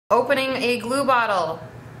Opening a glue bottle,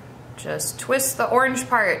 just twist the orange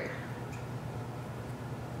part.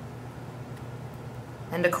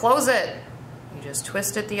 And to close it, you just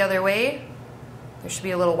twist it the other way. There should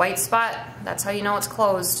be a little white spot. That's how you know it's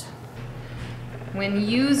closed. When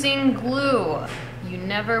using glue, you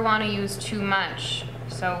never want to use too much.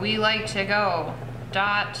 So we like to go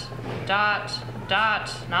dot, dot,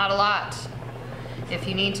 dot, not a lot. If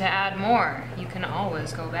you need to add more, you can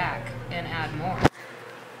always go back and add more.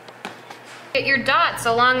 Get your dots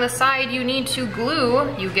along the side you need to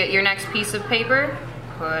glue. You get your next piece of paper,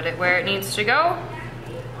 put it where it needs to go,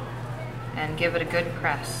 and give it a good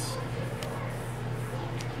press.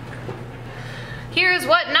 Here's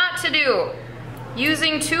what not to do.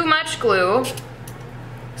 Using too much glue,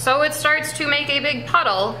 so it starts to make a big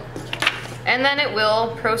puddle, and then it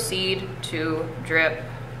will proceed to drip.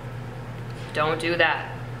 Don't do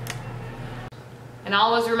that. And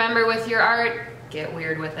always remember with your art, get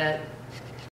weird with it.